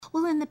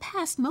Well, in the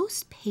past,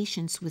 most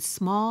patients with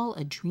small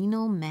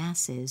adrenal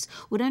masses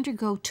would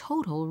undergo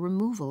total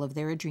removal of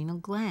their adrenal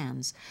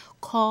glands,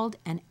 called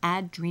an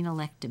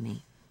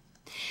adrenalectomy.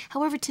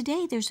 However,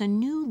 today there's a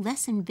new,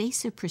 less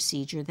invasive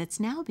procedure that's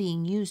now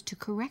being used to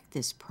correct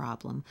this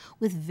problem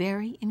with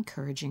very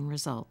encouraging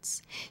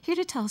results. Here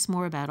to tell us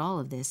more about all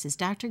of this is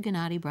Dr.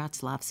 Gennady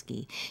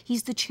Bratzlavsky.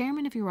 He's the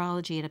chairman of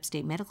urology at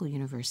Upstate Medical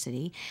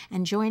University,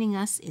 and joining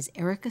us is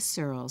Erica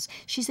Searles.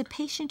 She's a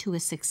patient who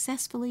has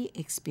successfully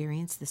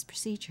experienced this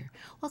procedure.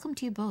 Welcome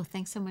to you both.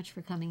 Thanks so much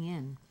for coming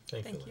in.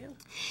 Thank you.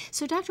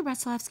 So, Dr.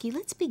 Bratzlavsky,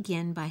 let's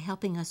begin by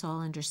helping us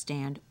all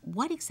understand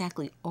what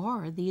exactly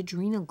are the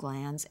adrenal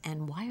glands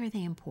and why are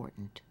they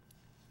important?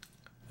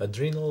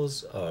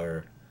 Adrenals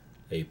are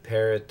a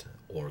paired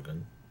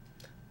organ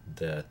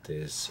that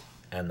is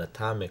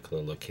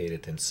anatomically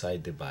located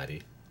inside the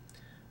body.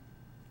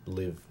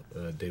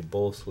 They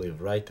both live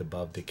right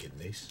above the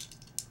kidneys,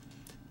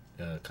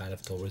 kind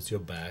of towards your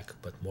back,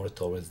 but more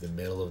towards the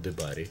middle of the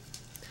body.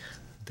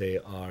 They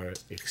are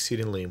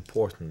exceedingly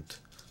important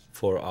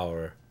for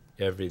our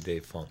everyday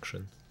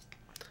function,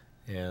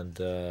 and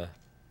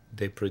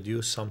they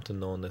produce something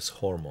known as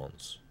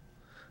hormones.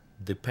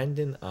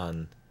 Depending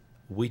on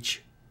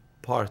which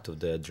part of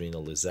the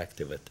adrenal is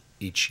active at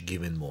each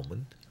given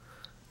moment,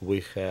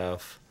 we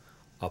have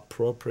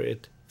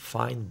appropriate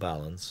fine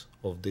balance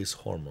of these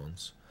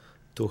hormones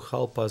to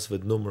help us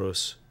with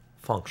numerous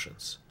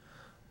functions: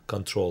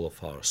 control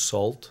of our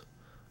salt,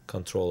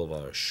 control of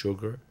our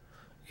sugar,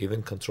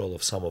 even control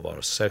of some of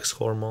our sex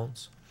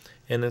hormones,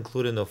 and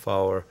including of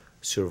our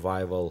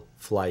survival,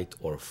 flight,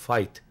 or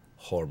fight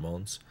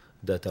hormones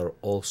that are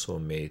also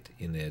made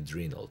in the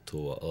adrenal to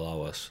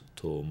allow us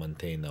to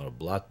maintain our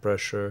blood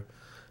pressure,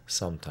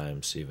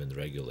 sometimes even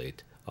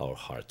regulate our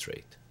heart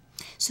rate.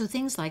 So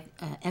things like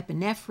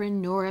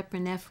epinephrine,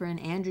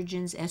 norepinephrine,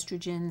 androgens,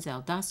 estrogens,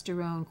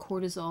 aldosterone,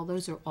 cortisol,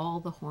 those are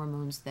all the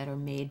hormones that are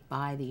made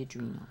by the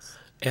adrenals.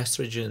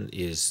 Estrogen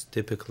is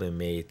typically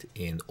made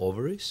in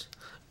ovaries,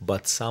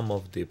 but some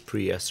of the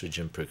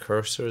pre-estrogen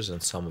precursors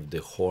and some of the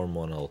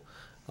hormonal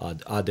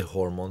other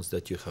hormones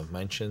that you have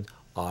mentioned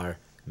are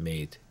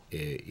made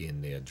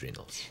in the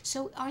adrenals.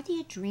 So are the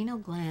adrenal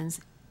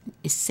glands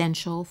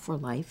essential for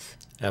life?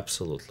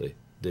 Absolutely.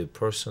 The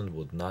person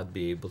would not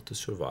be able to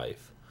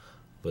survive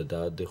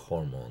without the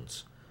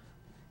hormones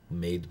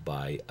made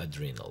by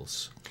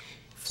adrenals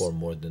for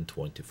more than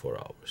 24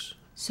 hours.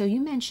 So you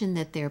mentioned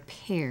that they're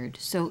paired.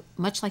 So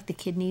much like the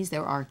kidneys,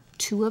 there are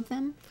two of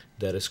them?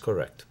 That is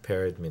correct.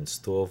 Paired means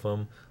two of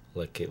them,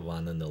 like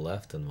one on the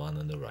left and one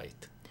on the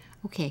right.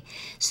 Okay.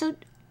 So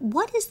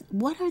what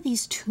are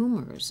these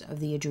tumors of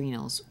the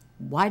adrenals?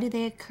 Why do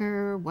they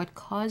occur? What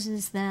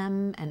causes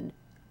them? And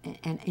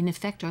in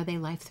effect, are they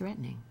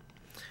life-threatening?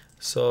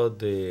 So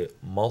the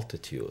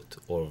multitude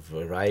or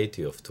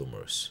variety of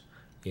tumors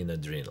in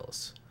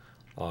adrenals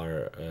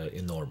are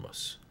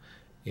enormous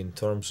in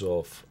terms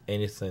of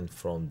anything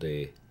from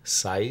the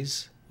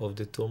size of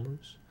the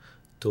tumors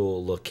to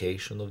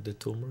location of the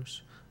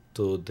tumors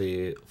to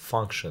the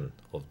function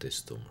of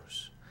these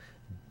tumors.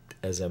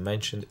 As I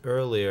mentioned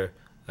earlier,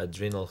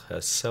 adrenal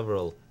has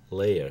several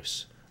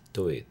layers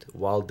to it.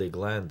 While the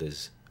gland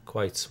is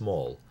quite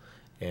small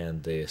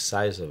and the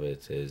size of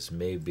it is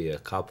maybe a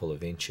couple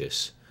of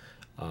inches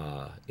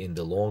in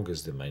the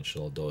longest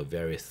dimension, although a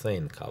very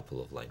thin couple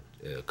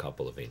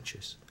of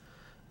inches.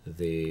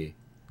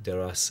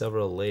 There are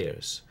several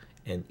layers,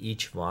 and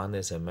each one,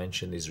 as I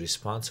mentioned, is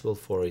responsible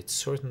for a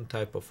certain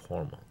type of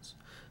hormones.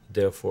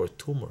 Therefore,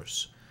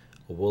 tumors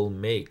will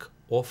make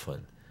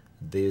often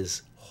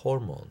these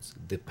hormones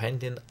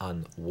depending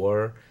on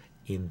where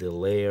in the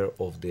layer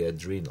of the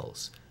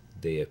adrenals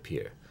they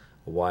appear.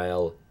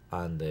 While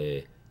on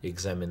the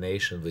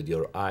examination with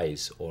your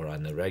eyes or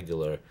on a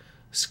regular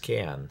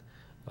scan,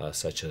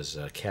 such as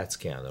a CAT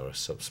scan or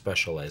some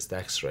specialized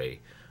X-ray,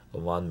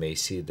 one may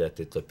see that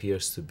it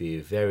appears to be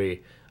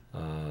very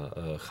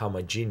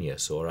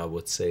homogeneous, or I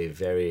would say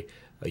very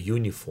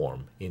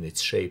uniform in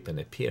its shape and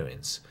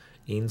appearance.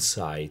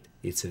 Inside,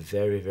 it's a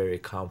very, very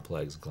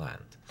complex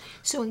gland.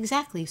 So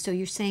exactly. So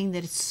you're saying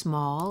that it's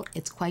small,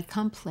 it's quite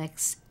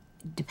complex.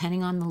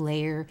 Depending on the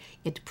layer,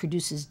 it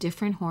produces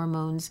different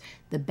hormones,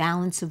 the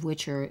balance of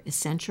which are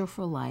essential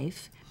for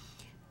life.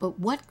 But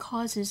what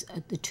causes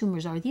the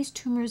tumors? Are these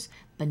tumors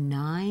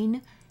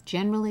benign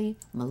generally,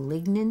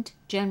 malignant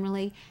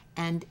generally,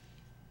 and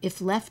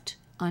if left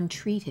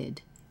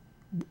untreated,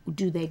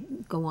 do they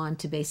go on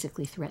to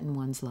basically threaten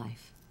one's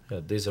life?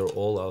 These are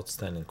all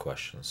outstanding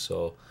questions.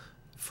 So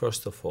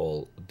first of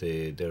all,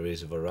 there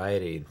is a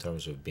variety in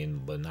terms of being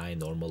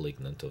benign or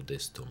malignant of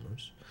these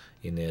tumors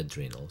in the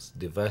adrenals.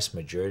 The vast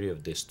majority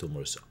of these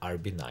tumors are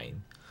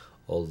benign,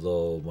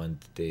 although when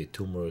the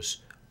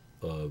tumors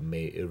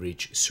may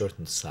reach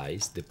certain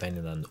size,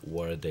 depending on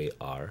where they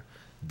are,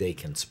 they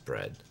can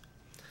spread.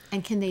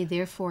 And can they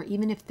therefore,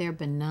 even if they're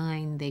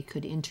benign, they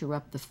could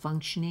interrupt the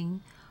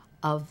functioning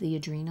of the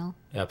adrenal?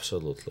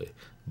 Absolutely.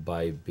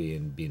 By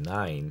being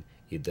benign,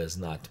 it does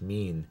not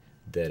mean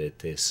that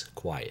it is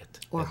quiet.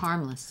 Or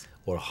harmless.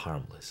 Or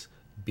harmless.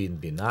 Being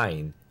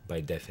benign by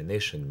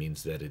definition means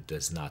that it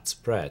does not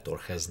spread or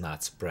has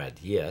not spread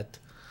yet.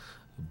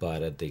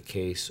 But in the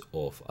case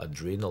of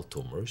adrenal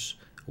tumors,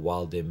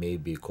 while they may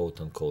be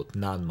quote-unquote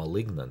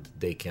non-malignant,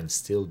 they can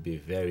still be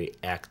very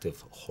active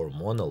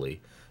hormonally,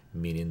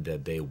 meaning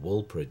that they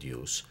will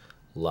produce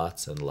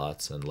lots and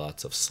lots and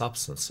lots of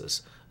substances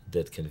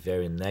that can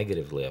very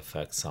negatively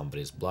affect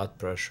somebody's blood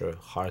pressure,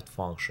 heart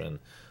function,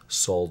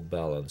 salt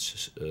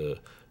balance,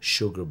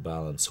 sugar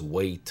balance,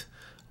 weight,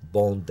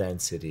 bone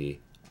density,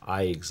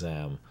 eye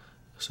exam.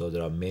 So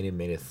there are many,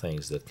 many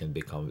things that can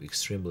become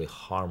extremely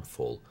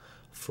harmful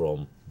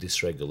from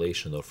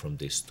dysregulation or from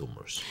these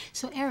tumors.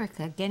 So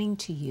Erica, getting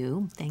to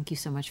you, thank you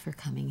so much for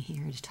coming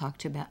here to talk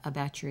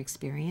about your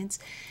experience.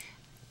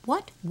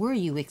 What were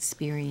you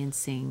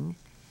experiencing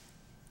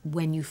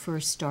when you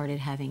first started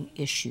having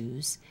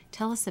issues?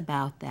 Tell us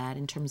about that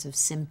in terms of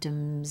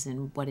symptoms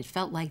and what it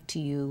felt like to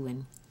you,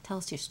 and tell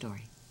us your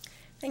story.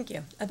 Thank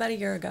you. About a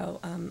year ago,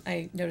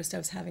 I noticed I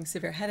was having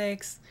severe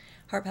headaches,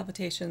 heart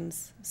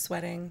palpitations,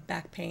 sweating,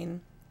 back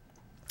pain.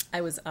 I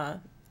was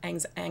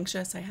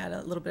anxious. I had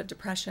a little bit of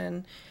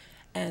depression,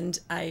 and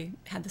I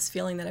had this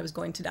feeling that I was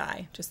going to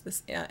die, just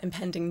this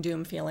impending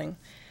doom feeling.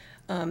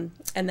 And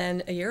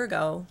then a year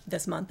ago,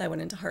 this month, I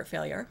went into heart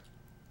failure.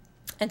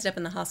 Ended up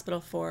in the hospital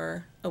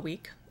for a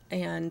week,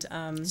 and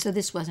so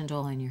this wasn't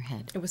all in your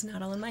head. It was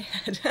not all in my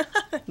head.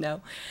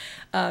 No,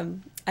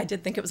 I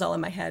did think it was all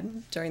in my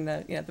head during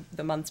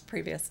the months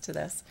previous to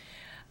this.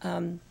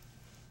 The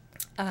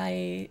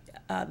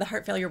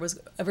heart failure was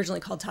originally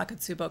called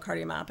Takotsubo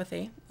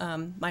cardiomyopathy.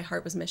 My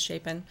heart was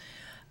misshapen.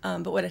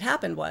 But what had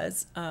happened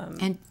was...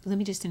 and let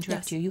me just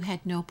interrupt yes. you. You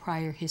had no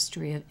prior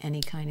history of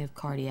any kind of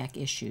cardiac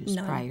issues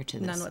prior to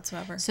this? None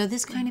whatsoever. So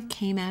this kind of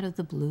came out of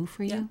the blue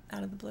for you? Yeah,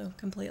 out of the blue,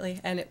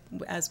 completely. And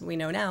as we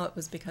know now, it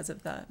was because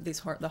of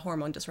the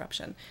hormone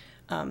disruption.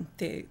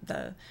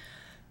 The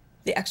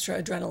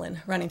extra adrenaline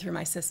running through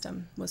my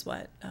system was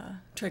what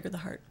triggered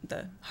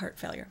the heart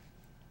failure.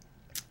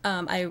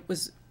 I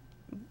was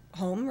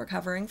home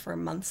recovering for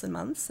months and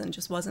months and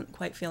just wasn't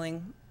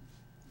feeling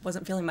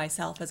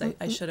myself as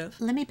I should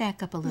have. Let me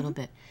back up a little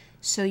bit.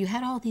 So you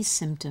had all these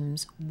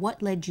symptoms.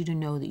 What led you to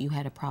know that you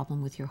had a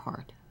problem with your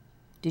heart?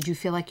 Did you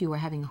feel like you were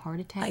having a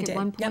heart attack at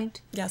one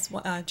point? Yep.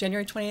 Yes,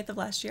 January 28th of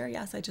last year,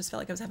 yes, I just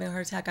felt like I was having a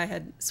heart attack. I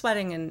had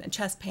sweating and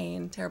chest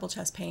pain, terrible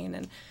chest pain,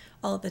 and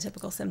all of the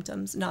typical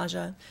symptoms,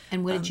 nausea.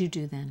 And what did you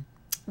do then?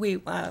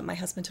 My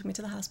husband took me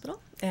to the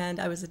hospital, and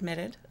I was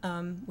admitted,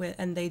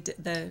 and they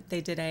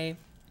did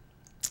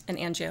an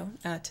angio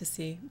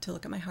to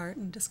look at my heart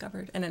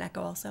and an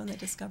echo also, and they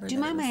discovered. Do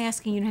you mind my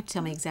asking? You don't have to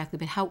tell me exactly,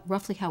 but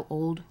roughly how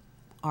old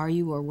are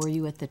you or were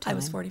you at the time? I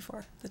was 44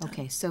 at the time.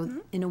 Okay,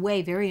 so in a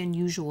way, very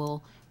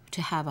unusual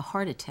to have a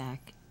heart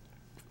attack.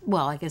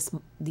 Well, I guess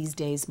these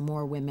days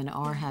more women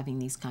are having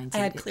these kinds of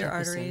I had clear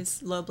episodes.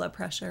 arteries, low blood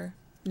pressure,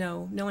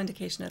 no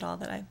indication at all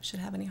that I should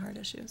have any heart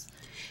issues.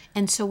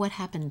 And so what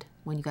happened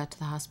when you got to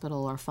the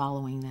hospital or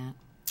following that?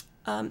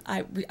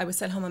 I was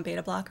sent home on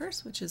beta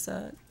blockers, which is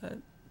a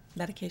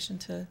medication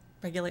to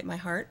regulate my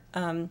heart.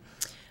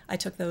 I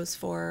took those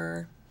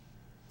for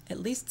at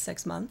least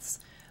 6 months.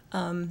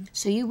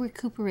 So you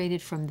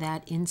recuperated from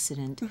that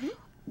incident. Mm-hmm.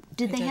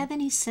 Did they have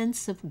any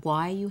sense of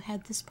why you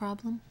had this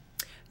problem?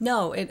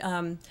 No, it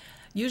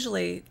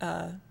usually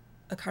a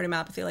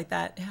cardiomyopathy like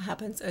that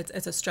happens.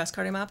 It's a stress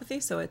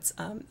cardiomyopathy. So it's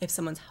if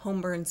someone's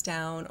home burns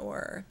down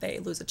or they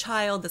lose a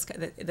child,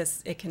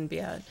 it can be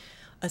a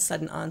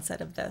sudden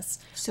onset of this.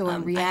 So a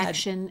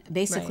reaction,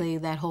 basically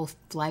right. that whole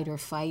flight or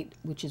fight,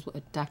 which is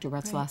what Dr.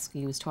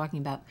 Ratzlaffsky was talking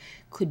about,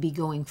 could be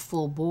going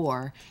full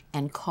bore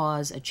and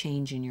cause a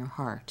change in your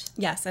heart.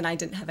 Yes, and I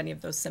didn't have any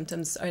of those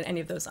symptoms or any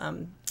of those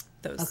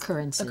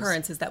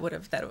occurrences that would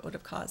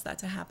have caused that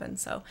to happen.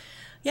 So,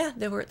 yeah,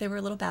 they were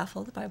a little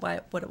baffled by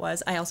what it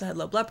was. I also had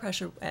low blood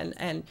pressure,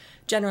 and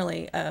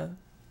generally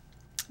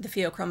the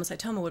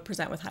pheochromocytoma would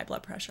present with high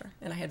blood pressure,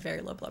 and I had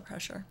very low blood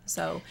pressure.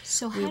 So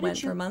we went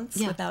for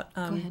months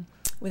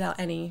without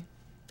any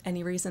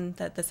reason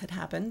that this had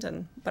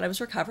happened, but I was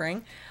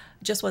recovering,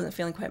 just wasn't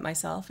feeling quite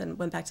myself, and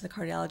went back to the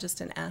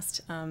cardiologist and asked,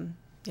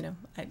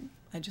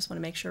 I just want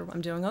to make sure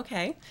I'm doing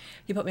okay.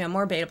 He put me on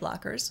more beta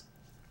blockers,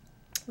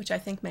 which I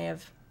think may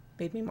have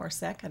made me more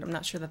sick. I'm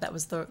not sure that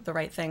was the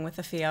right thing with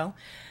the pheo,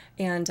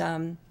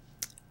 and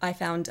I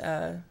found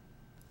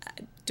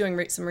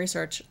doing some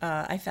research,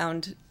 I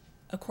found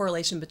a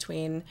correlation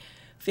between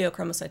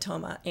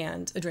pheochromocytoma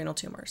and adrenal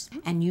tumors.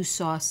 And you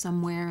saw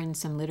somewhere in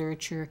some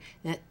literature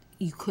that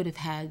you could have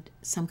had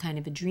some kind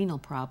of adrenal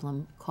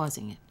problem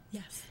causing it.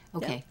 Yes.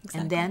 Okay. Yeah, exactly.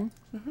 And then?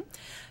 Mm-hmm.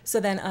 So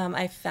then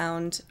I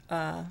found,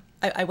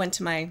 I went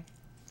to my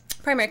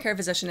primary care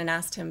physician and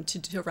asked him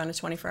to run a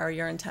 24-hour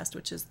urine test,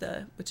 which is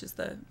the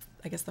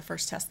I guess the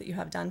first test that you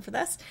have done for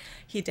this.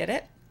 He did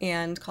it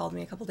and called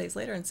me a couple days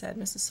later and said,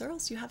 "Mrs.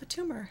 Searles, you have a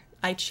tumor."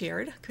 I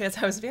cheered because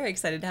I was very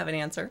excited to have an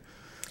answer.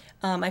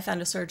 I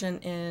found a surgeon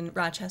in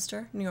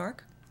Rochester, New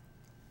York,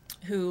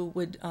 who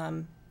would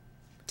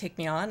take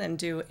me on and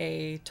do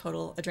a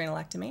total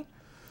adrenalectomy.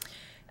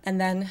 And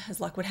then,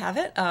 as luck would have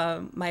it,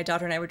 my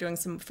daughter and I were doing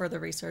some further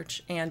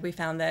research, and we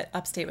found that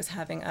Upstate was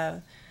having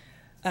an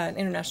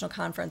international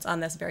conference on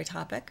this very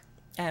topic,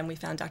 and we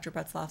found Dr.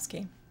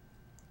 Bratzlovsky,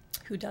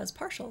 who does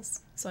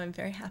partials. So I'm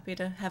very happy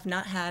to have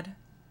not had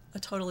a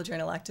total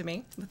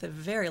adrenalectomy with a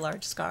very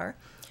large scar.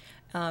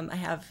 I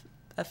have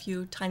a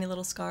few tiny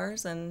little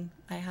scars, and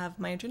I have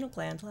my adrenal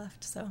gland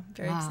left, so I'm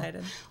very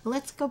excited. Well,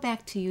 let's go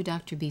back to you,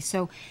 Dr. B.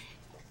 So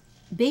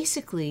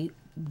basically,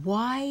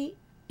 why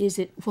is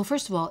it, well,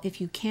 first of all,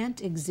 if you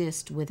can't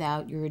exist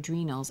without your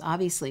adrenals,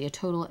 obviously a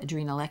total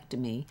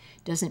adrenalectomy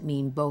doesn't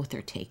mean both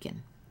are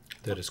taken.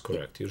 That is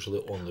correct.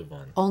 Usually only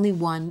one. Only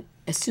one,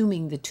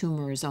 assuming the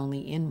tumor is only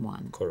in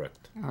one.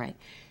 Correct. All right.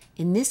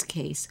 In this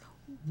case,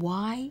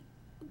 why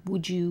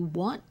would you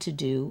want to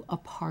do a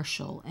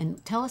partial?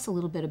 And tell us a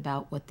little bit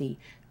about what the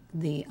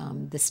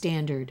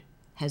standard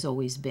has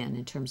always been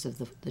in terms of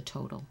the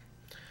total.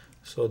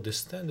 So the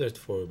standard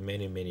for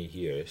many, many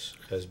years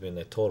has been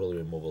a total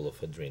removal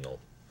of adrenal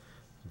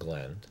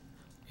gland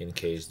in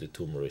case the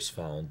tumor is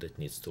found that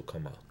needs to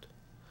come out.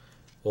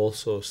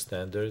 Also,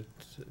 standard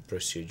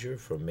procedure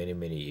for many,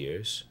 many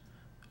years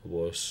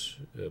was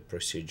a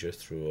procedure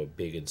through a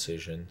big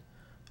incision,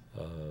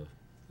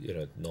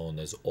 known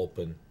as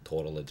open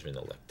total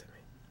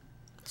adrenalectomy.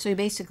 So you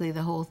basically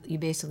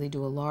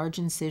do a large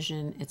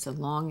incision. It's a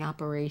long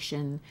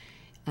operation,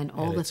 and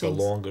it's a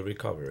longer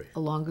recovery. A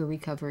longer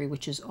recovery,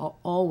 which is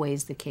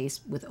always the case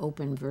with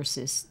open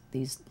versus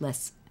these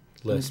less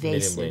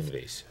invasive. Minimally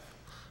invasive.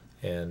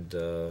 And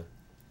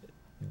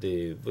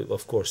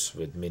of course,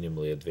 with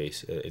minimally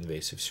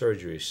invasive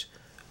surgeries,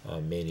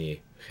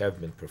 many have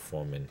been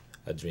performing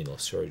adrenal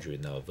surgery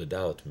now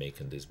without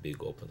making these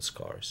big open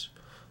scars.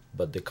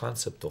 But the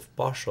concept of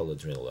partial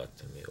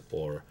adrenalectomy,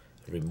 or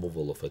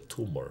removal of a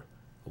tumor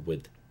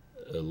with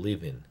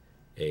leaving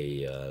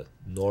a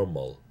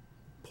normal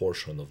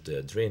portion of the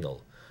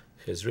adrenal,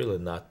 has really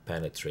not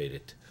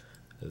penetrated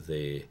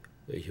the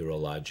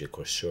urologic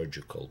or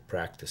surgical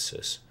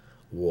practices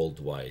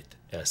worldwide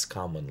as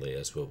commonly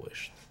as we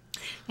wished.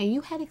 Now,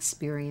 you had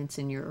experience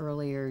in your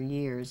earlier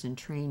years in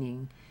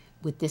training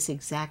with this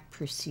exact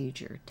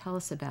procedure. Tell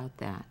us about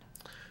that.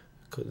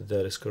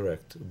 That is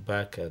correct.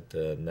 Back at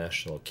the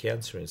National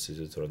Cancer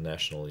Institute, or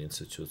National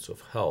Institutes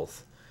of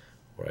Health,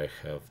 where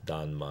I have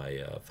done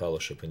my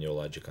fellowship in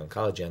urologic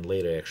oncology and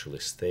later actually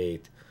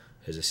stayed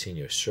as a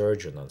senior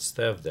surgeon on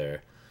staff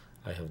there,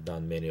 I have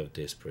done many of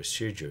these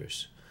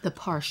procedures. The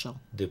partial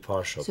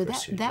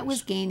procedures. So that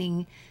was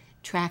gaining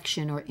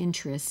traction or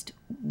interest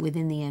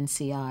within the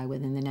NCI,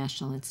 within the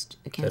National Cancer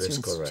Institute. That is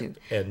correct.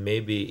 And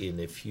maybe in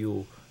a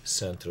few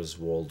centers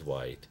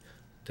worldwide.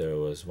 There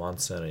was one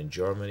center in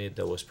Germany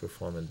that was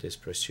performing these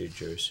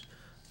procedures.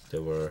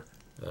 There were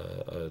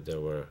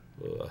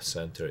a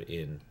center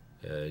in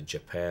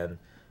Japan,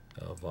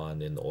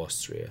 one in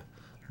Austria.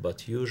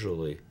 But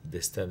usually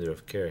the standard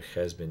of care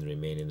has been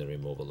remaining the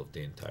removal of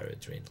the entire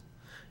adrenal.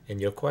 And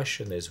your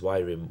question is, why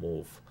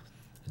remove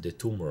the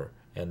tumor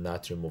and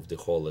not remove the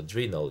whole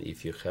adrenal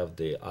if you have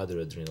the other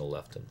adrenal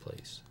left in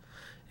place?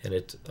 And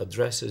it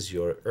addresses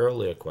your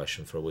earlier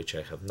question, for which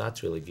I have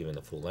not really given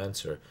a full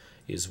answer,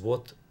 is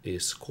what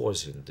is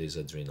causing these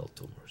adrenal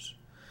tumors.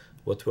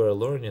 What we're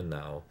learning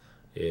now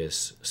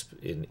is,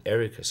 in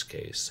Erica's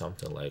case,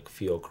 something like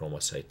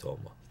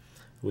pheochromocytoma.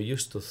 We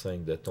used to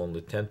think that only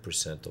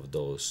 10% of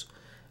those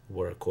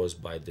were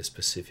caused by the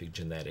specific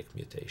genetic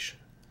mutation.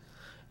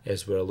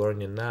 As we're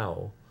learning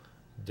now,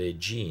 the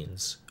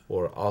genes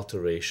or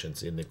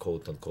alterations in the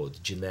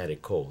quote-unquote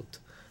genetic code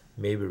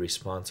may be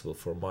responsible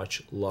for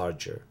much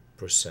larger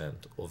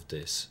percent of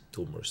these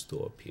tumors to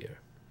appear.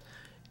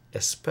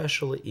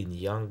 Especially in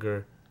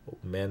younger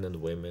men and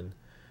women,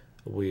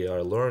 we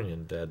are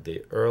learning that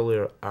the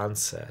earlier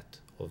onset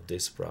of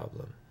this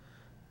problem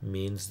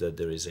means that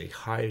there is a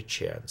higher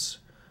chance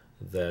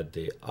that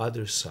the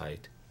other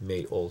side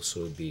may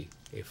also be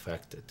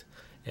affected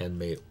and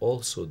may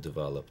also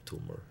develop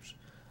tumors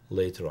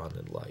later on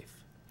in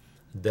life.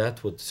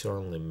 That would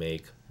certainly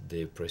make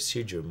the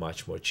procedure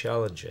much more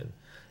challenging,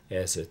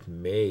 as it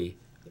may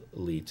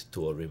lead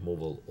to a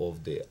removal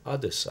of the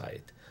other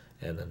side,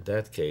 and in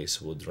that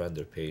case would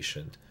render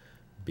patient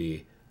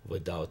be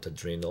without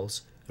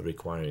adrenals,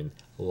 requiring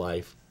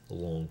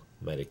lifelong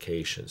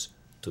medications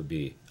to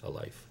be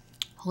alive.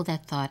 Hold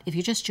that thought. If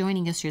you're just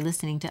joining us, you're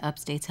listening to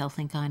Upstate's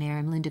HealthLink On Air.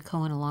 I'm Linda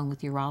Cohen, along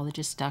with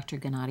urologist Dr.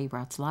 Gennady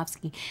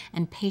Bratzlovsky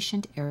and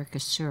patient Erica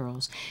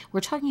Searles. We're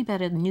talking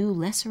about a new,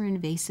 lesser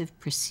invasive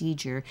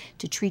procedure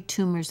to treat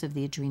tumors of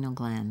the adrenal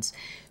glands.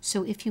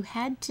 So if you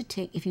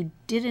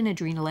did an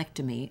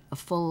adrenalectomy, a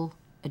full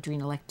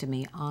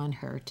adrenalectomy on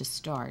her to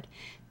start,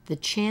 the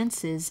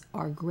chances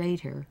are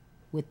greater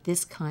with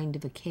this kind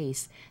of a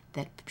case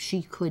that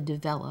she could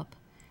develop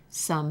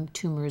some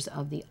tumors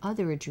of the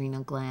other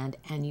adrenal gland,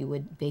 and you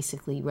would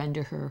basically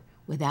render her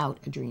without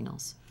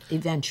adrenals.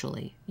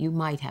 Eventually, you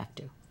might have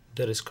to.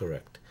 That is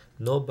correct.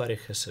 Nobody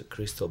has a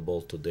crystal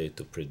ball today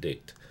to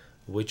predict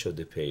which of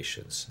the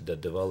patients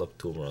that develop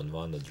tumor on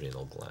one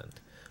adrenal gland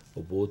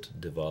would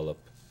develop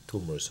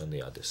tumors on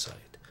the other side.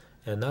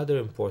 Another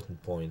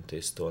important point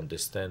is to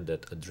understand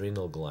that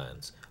adrenal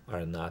glands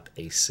are not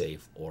a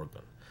safe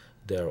organ.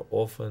 They are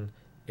often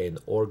an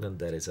organ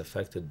that is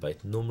affected by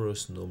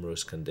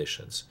numerous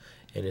conditions,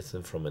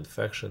 anything from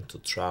infection to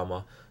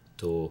trauma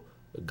to,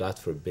 God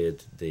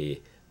forbid,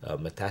 the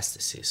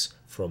metastases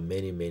from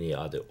many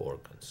other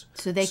organs.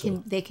 So they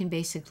can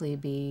basically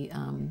be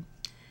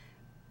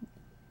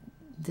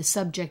the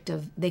subject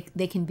of,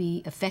 they can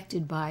be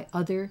affected by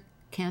other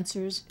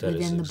cancers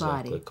within the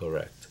body. That is exactly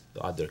correct.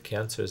 Other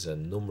cancers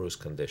and numerous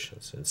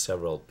conditions. In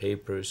several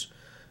papers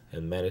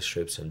and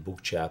manuscripts and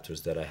book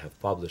chapters that I have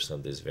published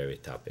on this very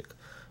topic,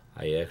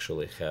 I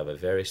actually have a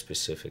very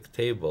specific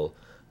table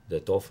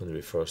that often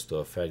refers to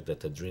the fact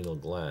that adrenal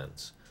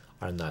glands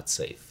are not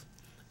safe.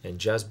 And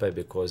just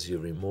because you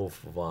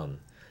remove one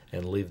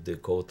and leave the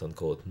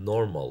quote-unquote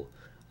normal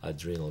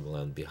adrenal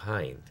gland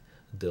behind,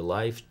 the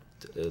life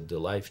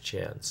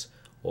chance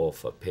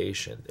of a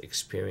patient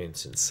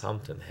experiencing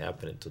something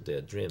happening to the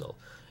adrenal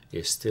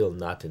is still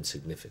not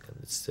insignificant.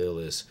 It still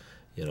is,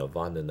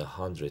 1 in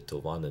 100 to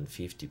 1 in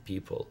 50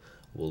 people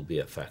will be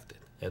affected.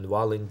 And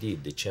while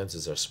indeed the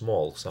chances are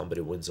small,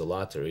 somebody wins a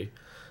lottery,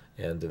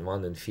 and the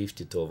 1 in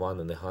 50 to 1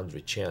 in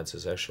 100 chance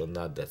is actually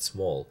not that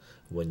small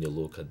when you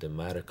look at the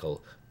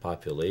medical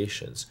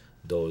populations,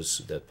 those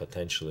that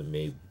potentially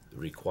may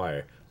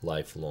require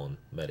lifelong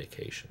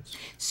medications.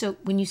 So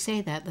when you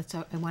say that,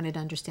 I wanted to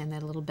understand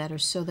that a little better.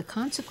 So the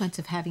consequence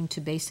of having to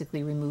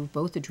basically remove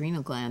both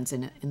adrenal glands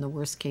in the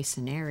worst case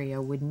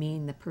scenario would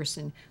mean the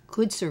person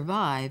could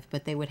survive,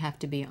 but they would have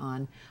to be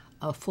on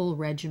a full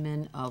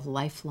regimen of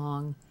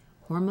lifelong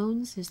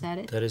hormones. Is that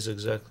it? That is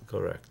exactly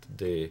correct.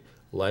 The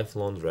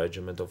lifelong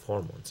regimen of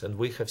hormones. And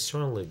we have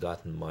certainly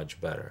gotten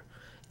much better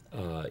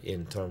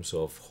in terms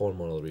of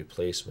hormonal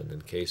replacement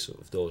in case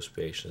of those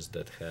patients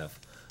that have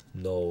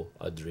no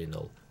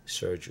adrenal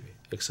surgery,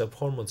 except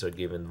hormones are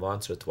given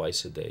once or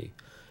twice a day,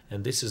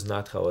 and this is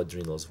not how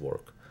adrenals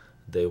work.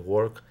 They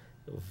work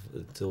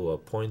to a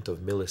point of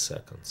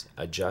milliseconds,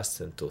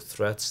 adjusting to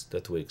threats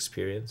that we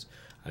experience,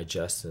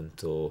 adjusting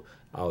to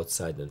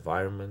outside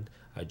environment,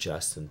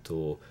 adjusting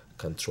to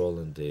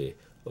controlling the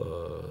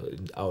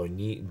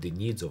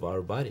needs of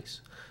our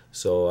bodies.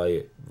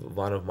 So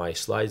one of my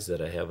slides that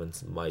I have in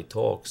my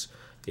talks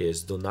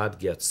is do not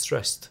get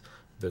stressed,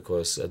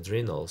 because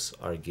adrenal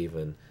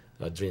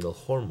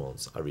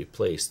hormones are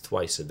replaced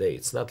twice a day.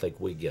 It's not like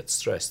we get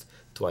stressed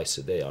twice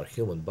a day. Our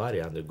human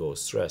body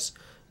undergoes stress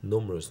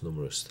numerous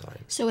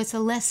times. So it's a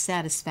less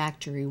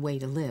satisfactory way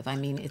to live. I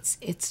mean,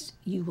 it's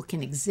you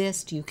can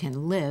exist, you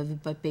can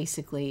live, but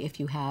basically if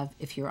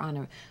you're on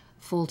a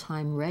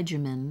full-time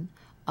regimen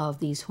of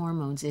these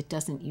hormones, it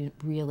doesn't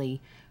really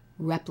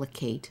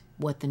replicate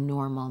what the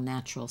normal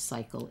natural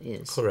cycle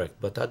is. Correct,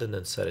 but other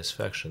than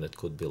satisfaction, it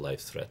could be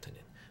life-threatening.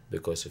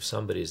 Because if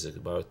somebody is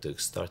about to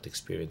start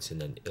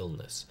experiencing an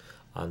illness,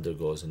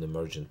 undergoes an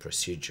emergent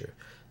procedure,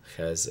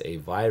 has a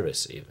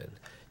virus even,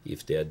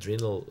 if the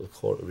adrenal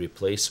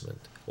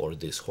replacement or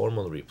this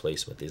hormone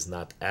replacement is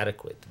not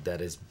adequate,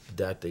 that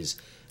is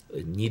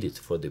needed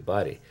for the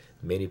body,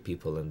 many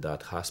people end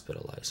up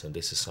hospitalized, and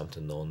this is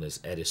something known as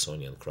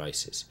Addisonian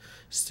crisis,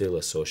 still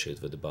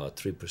associated with about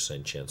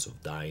 3% chance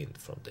of dying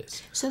from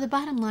this. So the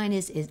bottom line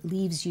is it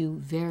leaves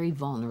you very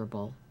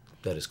vulnerable.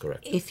 That is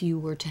correct. If you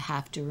were to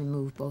have to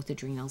remove both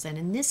adrenals. And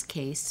in this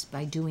case,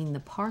 by doing the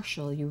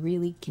partial, you're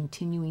really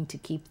continuing to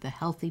keep the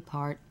healthy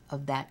part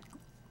of that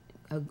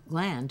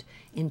gland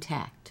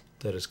intact.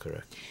 That is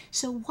correct.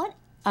 So what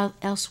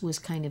else was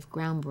kind of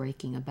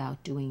groundbreaking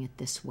about doing it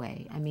this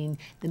way? I mean,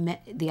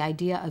 the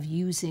idea of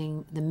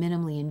using the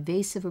minimally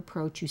invasive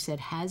approach you said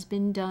has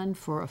been done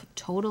for a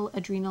total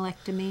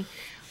adrenalectomy.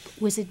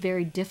 Was it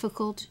very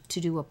difficult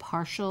to do a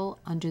partial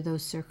under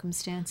those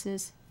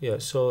circumstances? Yeah,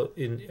 so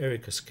in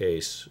Erica's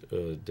case,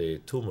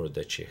 the tumor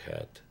that she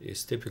had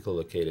is typically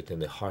located in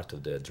the heart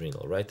of the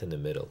adrenal, right in the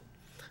middle.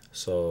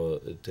 So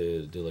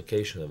the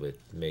location of it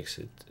makes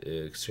it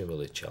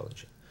extremely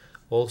challenging.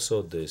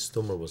 Also, this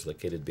tumor was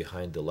located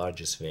behind the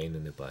largest vein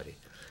in the body,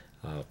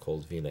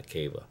 called vena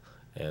cava,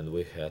 and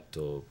we had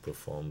to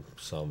perform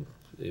some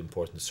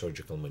important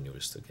surgical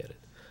maneuvers to get it.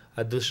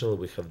 Additionally,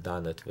 we have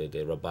done it with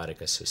a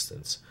robotic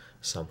assistance,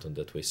 something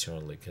that we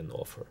certainly can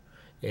offer.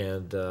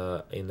 And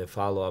in the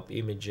follow-up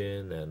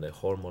imaging and the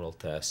hormonal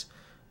tests,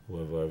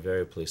 we were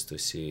very pleased to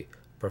see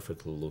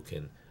perfectly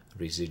looking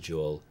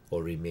residual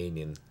or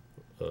remaining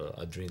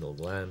adrenal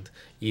gland,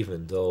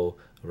 even though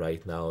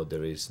right now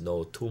there is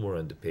no tumor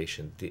and the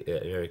patient,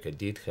 Erica,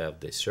 did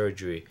have the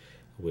surgery.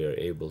 We are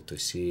able to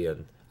see,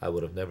 and I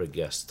would have never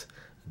guessed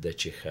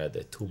that she had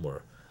a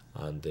tumor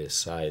on the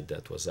side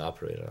that was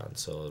operated on.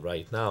 So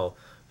right now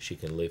she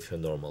can live her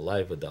normal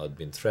life without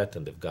being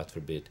threatened if, God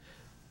forbid,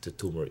 the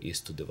tumor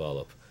is to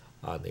develop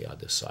on the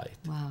other side.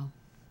 Wow,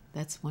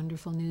 that's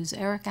wonderful news.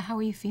 Erica, how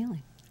are you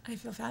feeling? I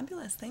feel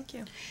fabulous, thank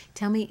you.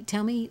 Tell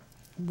me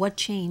what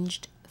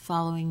changed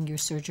following your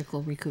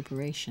surgical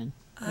recuperation.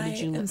 What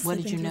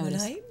did you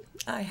notice? Night.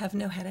 I have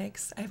no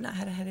headaches. I have not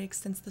had a headache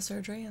since the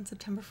surgery on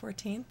September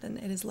 14th, and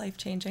it is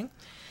life-changing.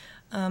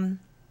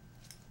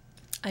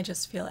 I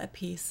just feel at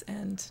peace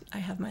and I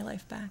have my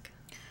life back.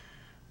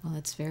 Well,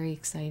 it's very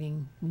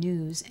exciting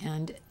news.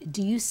 And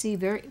do you see,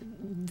 very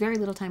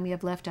little time we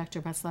have left,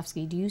 Dr.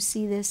 Braclavsky, do you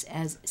see this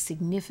as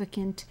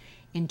significant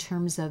in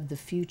terms of the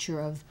future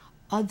of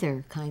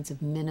other kinds of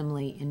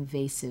minimally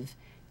invasive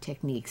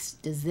techniques?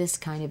 Does this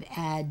kind of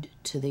add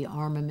to the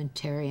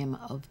armamentarium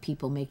of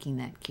people making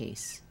that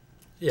case?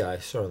 Yeah, I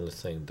certainly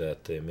think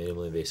that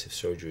minimally invasive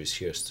surgery is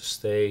here to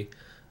stay.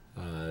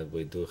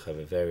 We do have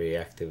a very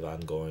active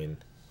ongoing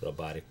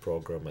robotic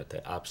program at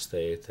the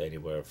Upstate,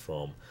 anywhere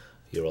from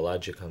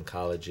urologic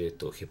oncology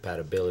to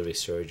hepatobiliary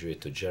surgery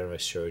to general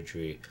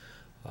surgery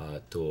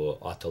to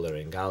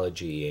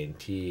otolaryngology,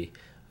 ENT,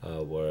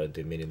 where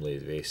the minimally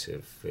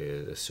invasive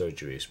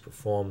surgery is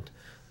performed.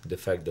 The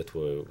fact that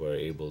we were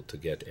able to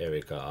get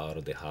Erica out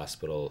of the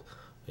hospital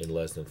in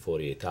less than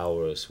 48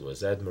 hours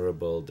was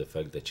admirable. The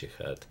fact that she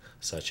had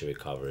such a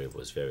recovery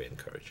was very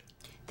encouraging.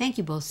 Thank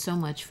you both so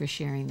much for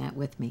sharing that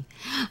with me.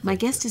 My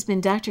guest has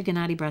been Dr.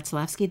 Gennady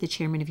Braclavsky, the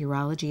chairman of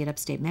urology at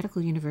Upstate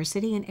Medical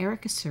University, and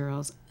Erica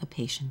Searles, a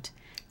patient.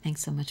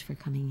 Thanks so much for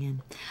coming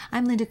in.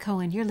 I'm Linda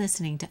Cohen. You're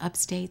listening to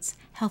Upstate's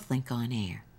HealthLink on Air.